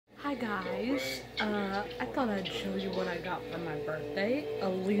Hi guys, I thought I'd show you what I got for my birthday. A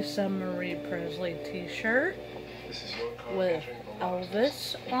Lisa Marie Presley t-shirt with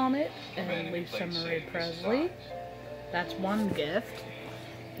Elvis on it and Lisa Marie Presley. That's one gift.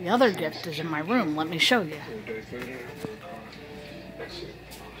 The other gift is in my room. Let me show you.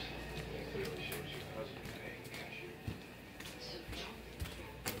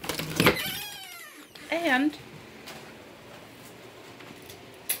 And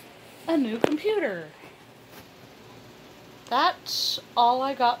a new computer. That's all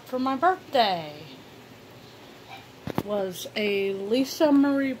I got for my birthday. Was a Lisa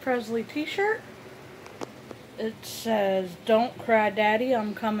Marie Presley t-shirt. It says, "Don't cry daddy,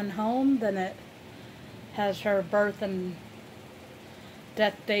 I'm coming home." Then it has her birth and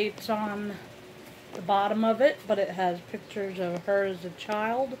death dates on the bottom of it, but it has pictures of her as a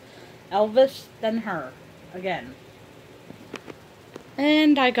child, Elvis, then her again.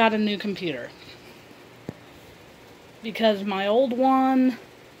 And I got a new computer because my old one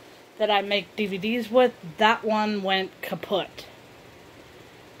that I make DVDs with, that one went kaput.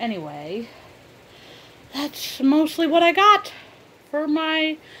 Anyway, that's mostly what I got for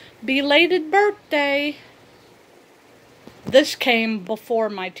my belated birthday. This came before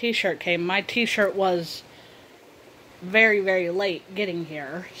my t-shirt came. My t-shirt was very, very late getting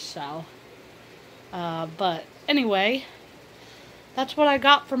here, so. But anyway, that's what I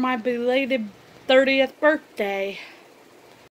got for my belated 30th birthday.